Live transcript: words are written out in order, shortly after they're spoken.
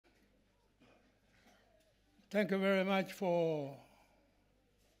Thank you very much for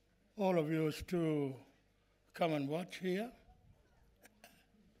all of you to come and watch here.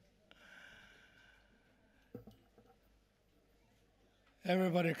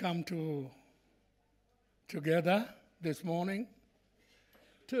 Everybody come together this morning,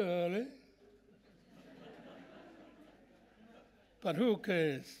 too early. But who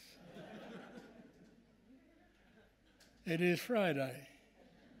cares? It is Friday.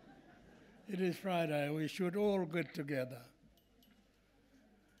 It is Friday. We should all get together.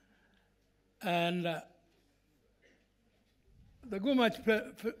 And the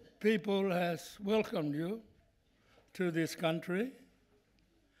Gumach people has welcomed you to this country.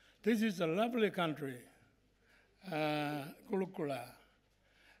 This is a lovely country, Kulukula.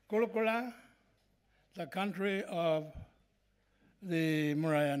 Kulukula, the country of the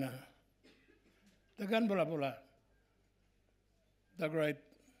Marayana, the Ganbulabula, the great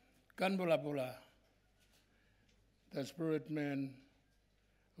Ganbulabula, the spirit man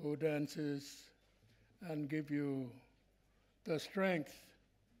who dances and give you the strength,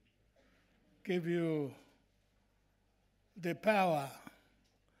 give you the power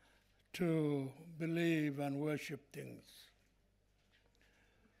to believe and worship things.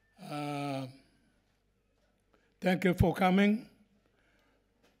 Thank you for coming.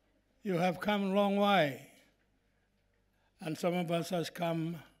 You have come a long way, and some of us has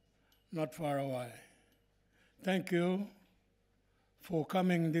come not far away. Thank you for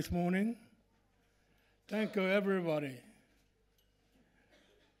coming this morning. Thank you, everybody,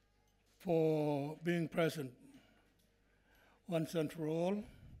 for being present once and for all.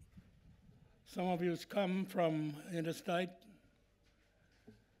 Some of you come from interstate,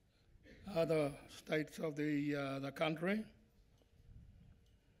 other states of the country.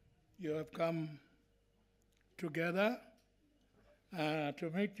 You have come together to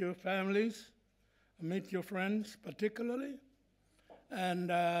meet your families, meet your friends particularly, and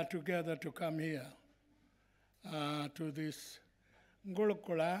together to come here to this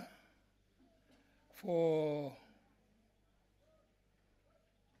Ngulukula for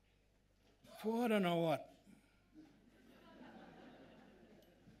I don't know what.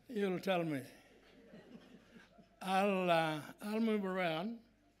 You'll tell me. I'll move around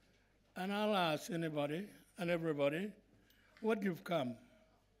and I'll ask anybody and everybody what you've come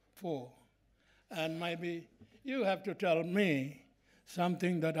for. And maybe you have to tell me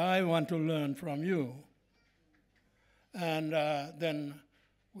something that I want to learn from you. And then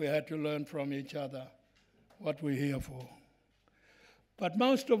we had to learn from each other what we're here for. But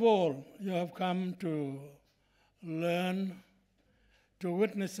most of all, you have come to learn, to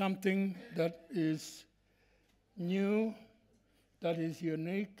witness something that is new, that is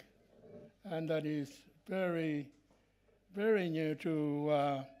unique, and that is very, very new to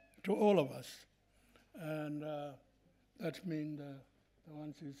all of us. And that means the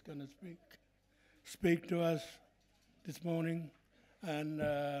ones who's going to speak to us this morning and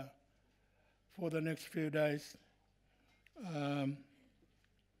for the next few days.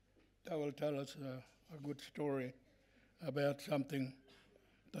 They will tell us a good story about something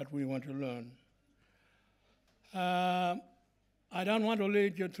that we want to learn. I don't want to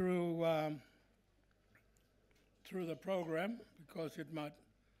lead you through the program because it might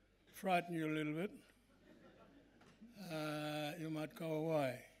frighten you a little bit. You might go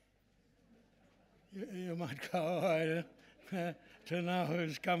away. You might go away to know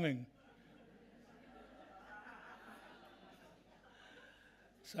who's coming.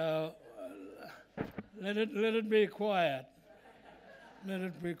 So let it be quiet. Let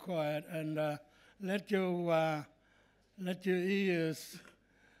it be quiet, and let your ears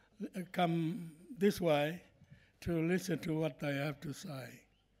come this way to listen to what they have to say.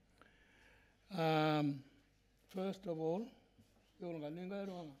 First of all,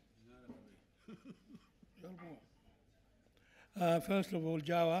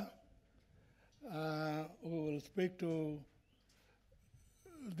 Djawa, who will speak to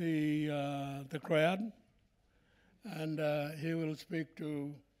the crowd, and he will speak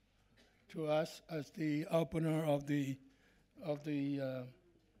to us as the opener of the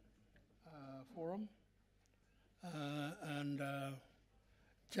forum. And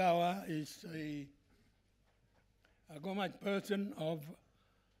Djawa is a Gumach person of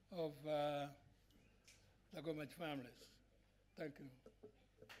the Gumach families. Thank you.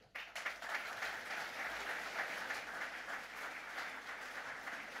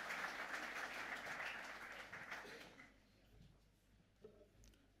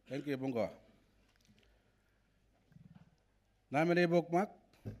 Thank you, Bunga. Namene bokmak.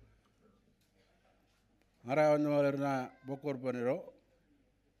 Ara onoler na bokor bonero.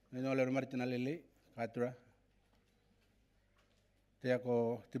 Nenoler martina lili katra te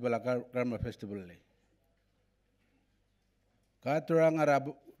ako tibala Garma festival le. Katura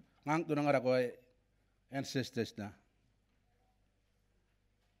ngarabu ngang tu ngara ko ancestors na.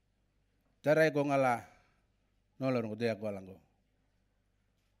 Taray ko ngala nolon ko te ako alango.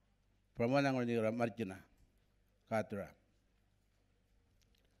 Pramana ngo ni marjina katura.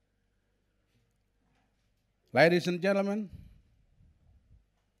 Ladies and gentlemen,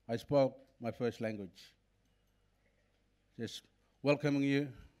 I spoke my first language. Just welcoming you.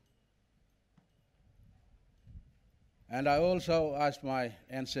 And I also asked my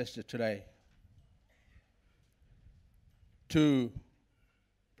ancestors today to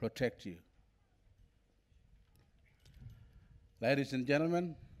protect you. Ladies and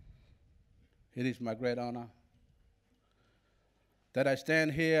gentlemen, it is my great honor that I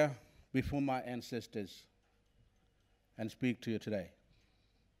stand here before my ancestors and speak to you today.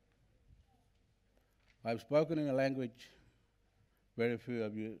 I've spoken in a language very few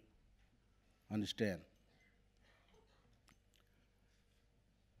of you understand.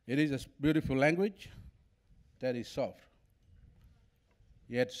 It is a beautiful language that is soft,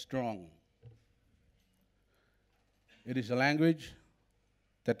 yet strong. It is a language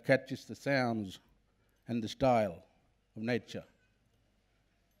that catches the sounds and the style of nature.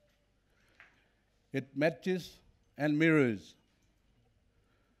 It matches and mirrors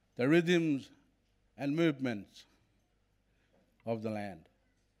the rhythms and movements of the land,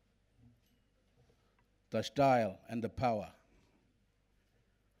 the style and the power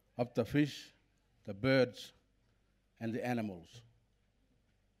of the fish, the birds, and the animals.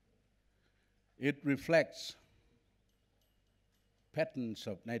 It reflects patterns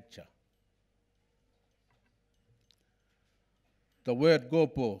of nature. The word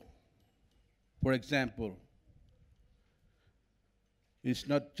gopo, for example, is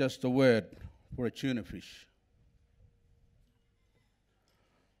not just a word for a tuna fish,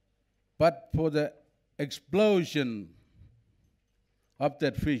 but for the explosion of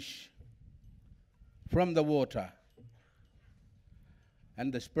that fish from the water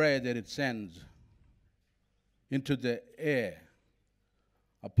and the spray that it sends into the air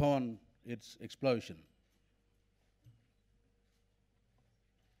upon its explosion.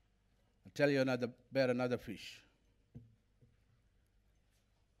 I'll tell you about another fish.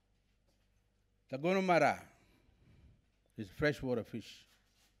 The gunumara is a freshwater fish,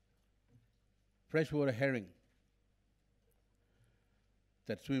 freshwater herring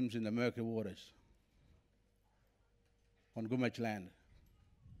that swims in the murky waters on Gumach land.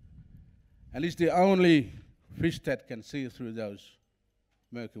 And it's the only fish that can see through those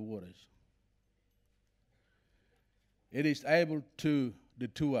murky waters. It is able to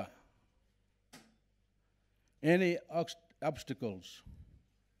detour any obstacles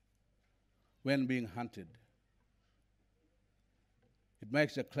when being hunted. It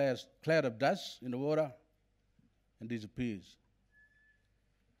makes a cloud of dust in the water and disappears.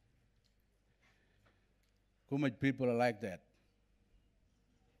 Kumaj people are like that.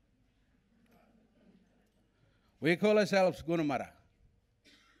 We call ourselves Gunumara.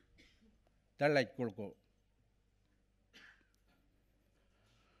 Talaj Kulko.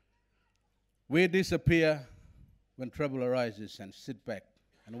 We disappear when trouble arises and sit back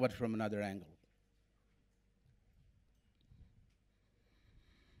and watch from another angle.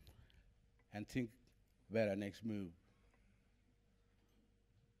 And think about our next move.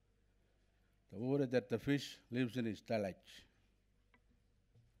 The water that the fish lives in is talaj.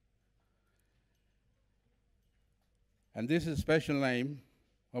 And this is a special name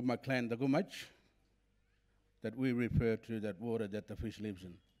of my clan, the Gumach, that we refer to that water that the fish lives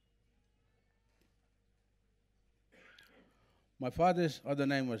in. My father's other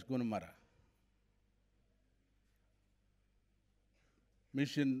name was Gunumara.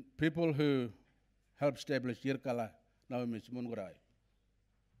 Mission people who helped establish Yirkala now is Mungurai.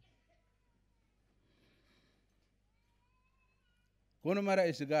 Gunumara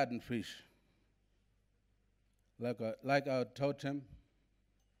is a garden fish, like our totem,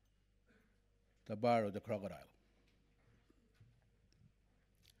 the bar of the crocodile.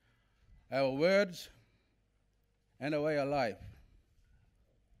 Our words and our way of life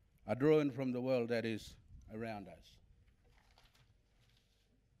are drawn from the world that is around us.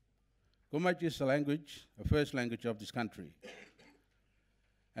 Gumach is the language, the first language of this country.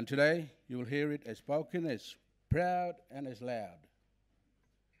 And today you will hear it as spoken, as proud and as loud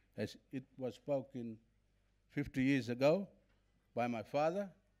as it was spoken 50 years ago by my father,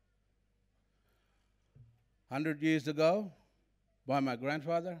 100 years ago by my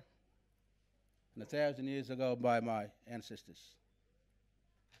grandfather, and 1,000 years ago by my ancestors.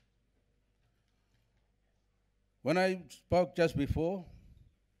 When I spoke just before,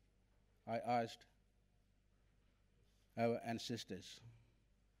 I asked our ancestors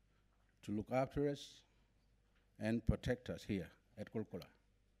to look after us and protect us here at Kulkula.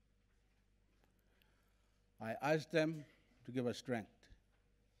 I asked them to give us strength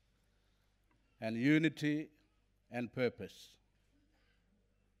and unity and purpose.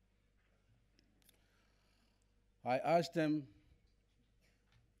 I asked them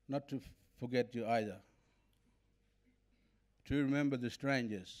not to forget you either, to remember the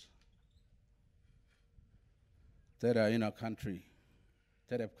strangers that are in our country,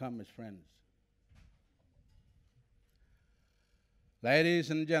 that have come as friends.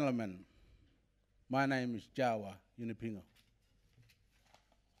 Ladies and gentlemen, my name is Djawa Yunupingu.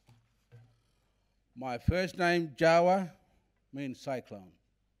 My first name, Djawa, means cyclone.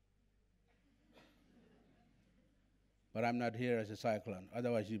 But I'm not here as a cyclone,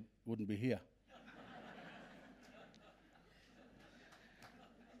 otherwise you wouldn't be here.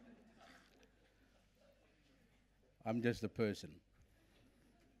 I'm just a person.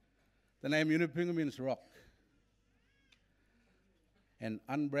 The name Yunupingu means rock, an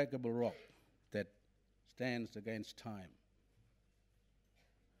unbreakable rock that stands against time.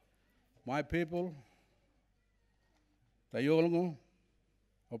 My people, the Yolngu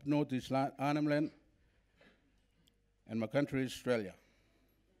of Northeast Arnhem Land, and my country is Australia.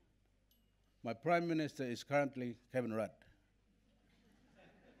 My Prime Minister is currently Kevin Rudd.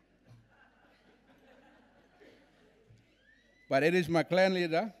 But it is my clan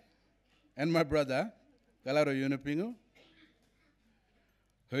leader and my brother, Galarrwuy Yunupingu,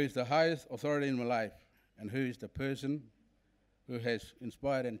 who is the highest authority in my life and who is the person who has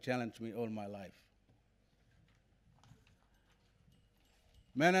inspired and challenged me all my life.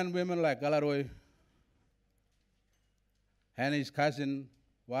 Men and women like Galarrwuy and his cousin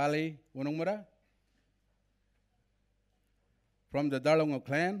Wali Wunungmura from the Darlungo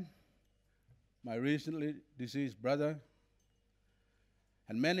clan, my recently deceased brother,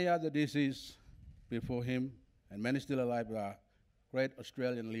 and many other deceased before him, and many still alive, are great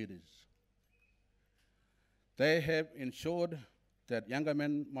Australian leaders. They have ensured that younger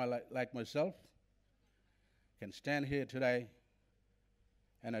men like myself can stand here today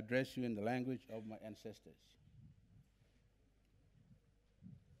and address you in the language of my ancestors.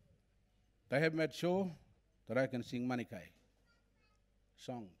 They have made sure that I can sing Manikai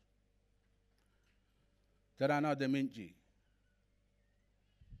songs, that I know the Minji,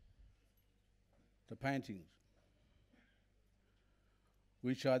 the paintings,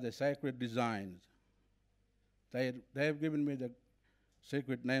 which are the sacred designs. They have given me the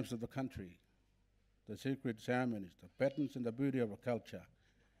sacred names of the country, the sacred ceremonies, the patterns and the beauty of a culture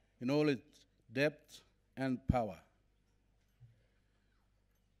in all its depth and power.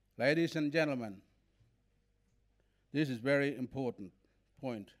 Ladies and gentlemen, this is a very important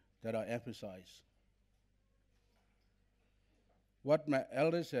point that I emphasize. What my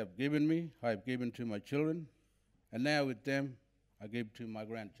elders have given me, I have given to my children, and now with them, I give to my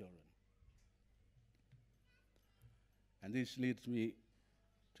grandchildren. And this leads me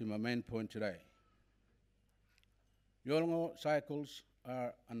to my main point today. Yolngu cycles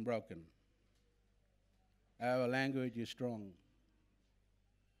are unbroken. Our language is strong.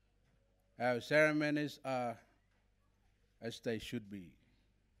 Our ceremonies are as they should be.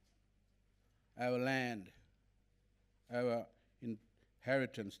 Our land, our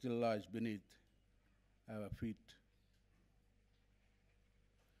inheritance still lies beneath our feet.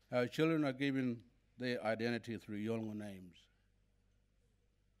 Our children are given their identity through Yolngu names.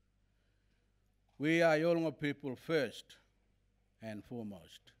 We are Yolngu people first and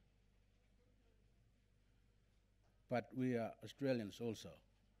foremost. But we are Australians also.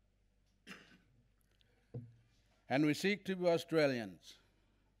 And we seek to be Australians.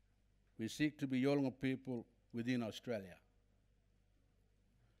 We seek to be Yolngu people within Australia.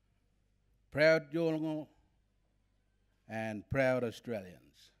 Proud Yolngu and proud Australians.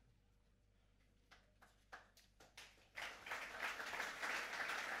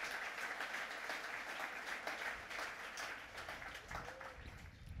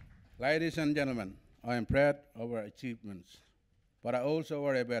 Ladies and gentlemen, I am proud of our achievements, but I also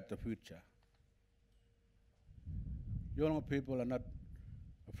worry about the future. Yolngu people are not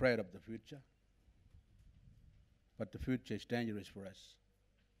afraid of the future, but the future is dangerous for us.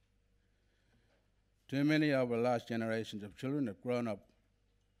 Too many of our last generations of children have grown up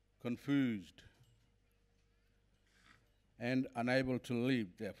confused and unable to live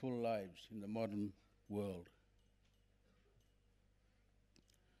their full lives in the modern world.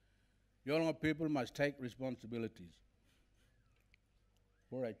 Yolngu people must take responsibilities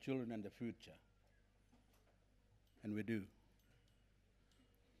for our children and the future. and we do.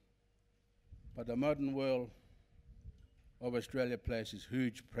 But the modern world of Australia places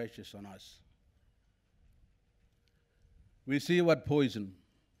huge pressures on us. We see what poison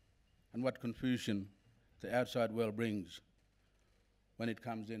and what confusion the outside world brings when it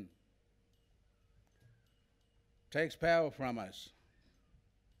comes in. Takes power from us,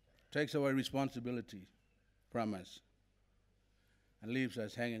 takes away responsibility from us, and leaves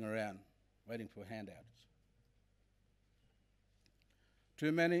us hanging around, waiting for handouts.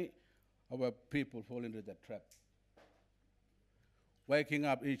 Too many of our people fall into that trap, waking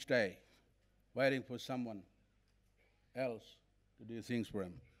up each day, waiting for someone else to do things for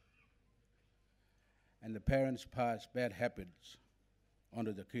them. And the parents pass bad habits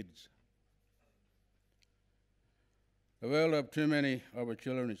onto the kids. The world of too many of our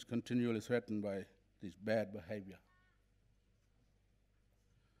children is continually threatened by this bad behavior.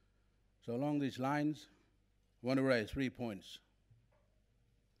 So along these lines, I want to raise 3 points.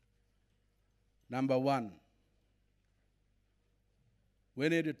 Number one, we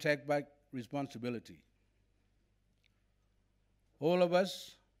need to take back responsibility. All of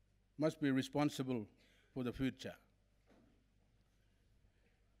us must be responsible for the future.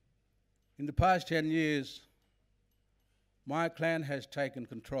 In the past 10 years, my clan has taken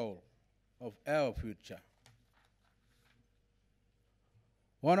control of our future.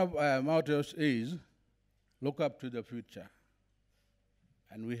 One of our mottos is, look up to the future,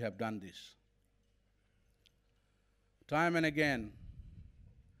 and we have done this. Time and again,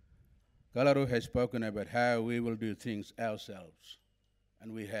 Galarrwuy has spoken about how we will do things ourselves,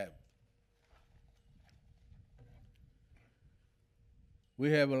 and we have.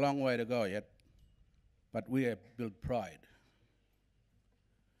 We have a long way to go yet, but we have built pride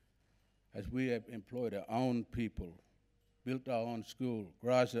as we have employed our own people, built our own school,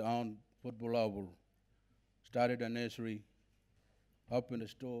 grassed our own football oval, started a nursery, opened a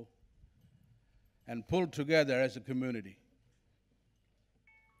store, and pulled together as a community.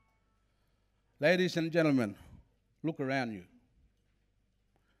 Ladies and gentlemen, look around you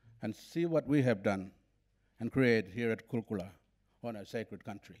and see what we have done and created here at Kulkula on our sacred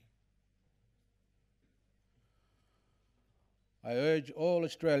country. I urge all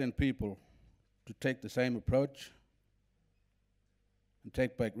Australian people to take the same approach and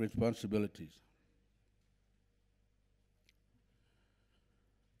take back responsibilities.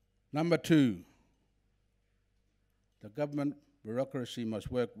 Number two, the government bureaucracy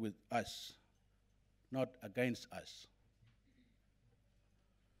must work with us, not against us.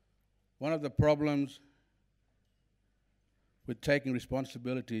 One of the problems with taking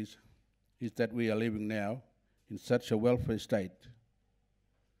responsibilities is that we are living now in such a welfare state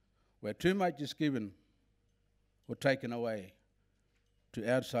where too much is given or taken away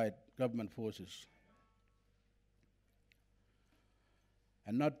to outside government forces.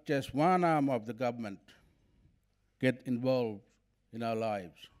 And not just one arm of the government get involved in our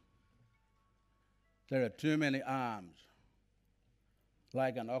lives. There are too many arms,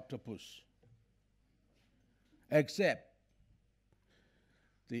 like an octopus, except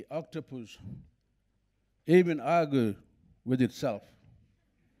the octopus even argues with itself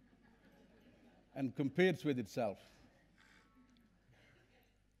and competes with itself,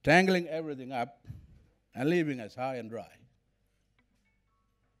 tangling everything up and leaving us high and dry.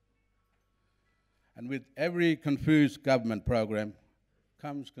 And with every confused government program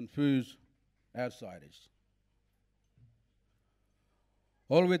comes confused outsiders,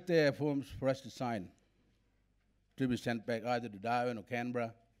 all with their forms for us to sign, to be sent back either to Darwin or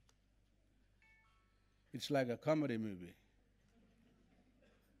Canberra. It's like a comedy movie,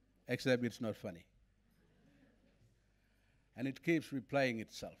 except it's not funny. And it keeps replaying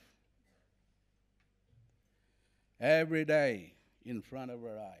itself every day in front of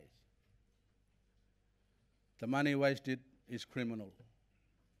our eyes. The money wasted is criminal.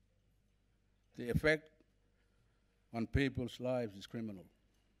 The effect on people's lives is criminal.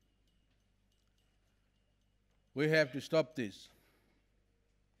 We have to stop this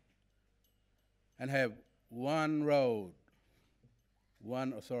and have one road,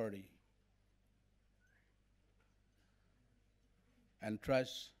 one authority, and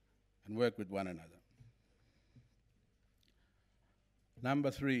trust and work with one another. Number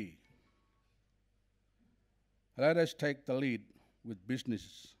three, let us take the lead with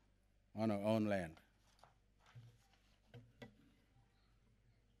businesses on our own land.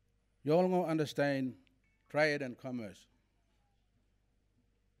 You all understand trade and commerce.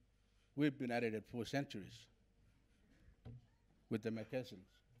 We've been at it for centuries with the Macassans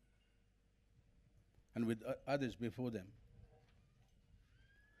and with others before them.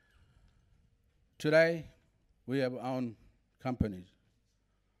 Today, We have our own companies.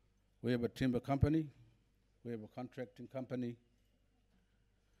 We have a timber company. We have a contracting company.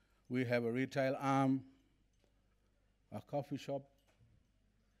 We have a retail arm, a coffee shop,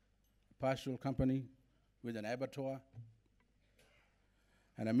 a pastoral company with an abattoir,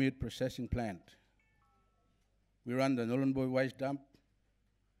 and a meat processing plant. We run the Nhulunbuy waste dump.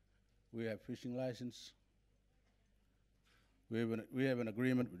 We have fishing license. We have an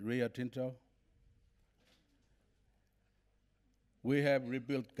agreement with Rio Tinto. We have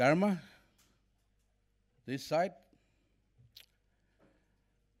rebuilt Garma, this site.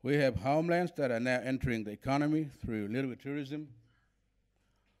 We have homelands that are now entering the economy through little tourism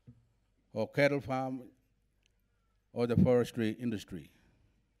or cattle farm or the forestry industry.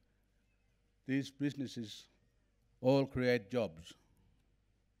 These businesses all create jobs.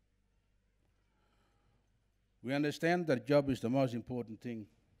 We understand that job is the most important thing.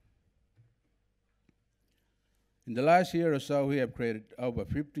 In the last year or so, we have created over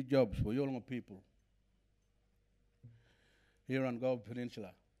 50 jobs for Yolngu people here on Gulf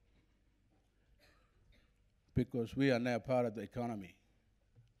Peninsula because we are now part of the economy.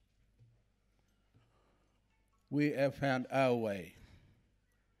 We have found our way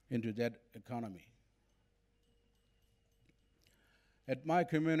into that economy. At my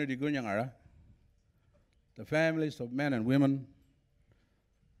community, Gunyangara, the families of men and women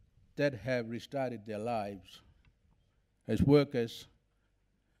that have restarted their lives as workers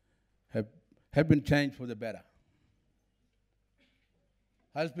have been changed for the better.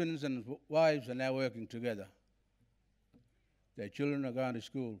 Husbands and wives are now working together. Their children are going to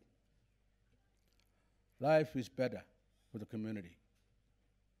school. Life is better for the community.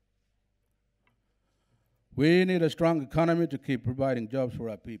 We need a strong economy to keep providing jobs for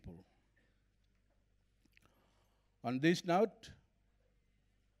our people. On this note,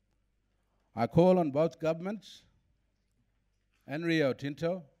 I call on both governments and Rio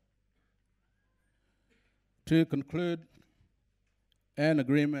Tinto to conclude an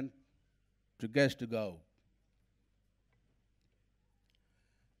agreement to gas to go.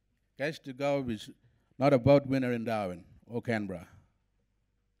 Gas to go is not a boat winner in Darwin or Canberra,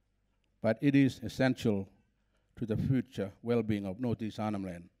 but it is essential to the future well-being of Northeast Arnhem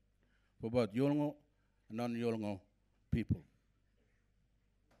Land for both Yolngu and non-Yolngu people.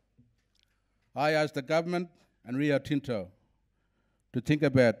 I ask the government and Rio Tinto to think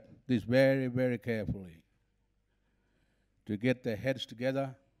about this very, very carefully, to get their heads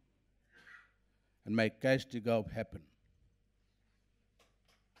together and make gas to go happen.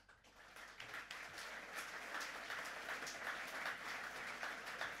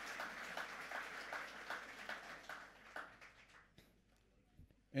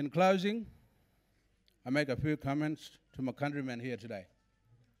 In closing, I make a few comments to my countrymen here today.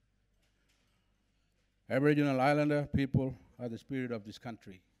 Aboriginal Islander people are the spirit of this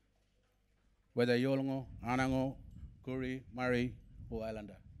country, whether Yolngu, Anangu, Kuri, Murray, or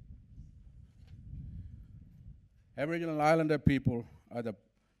Islander. Aboriginal Islander people are the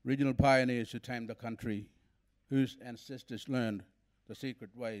regional pioneers who tamed the country, whose ancestors learned the secret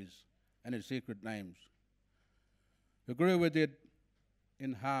ways and its secret names, who grew with it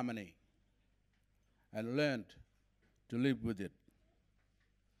in harmony and learned to live with it.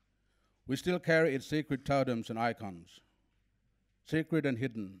 We still carry its secret totems and icons, secret and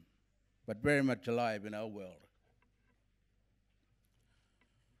hidden, but very much alive in our world.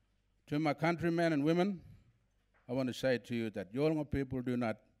 To my countrymen and women, I want to say to you that Yolngu people do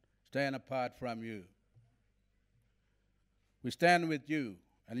not stand apart from you. We stand with you,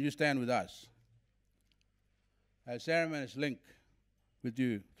 and you stand with us. Our ceremonies link with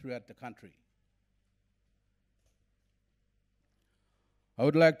you throughout the country. I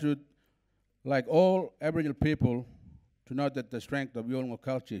would like all Aboriginal people to know that the strength of Yolngu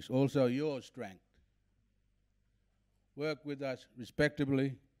culture is also your strength. Work with us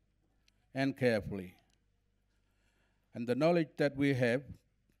respectably and carefully. And the knowledge that we have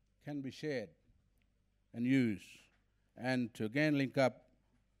can be shared and used, and to again link up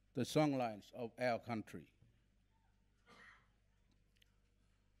the songlines of our country.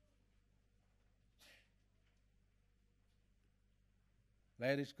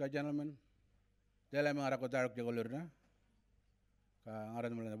 Ladies and gentlemen, dalam mengarah kota Arab Jagolurna, ka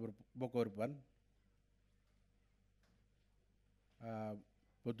ngaran mulai berkorban,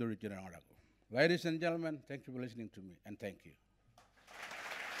 Ladies and gentlemen, thank you for listening to me, and thank you.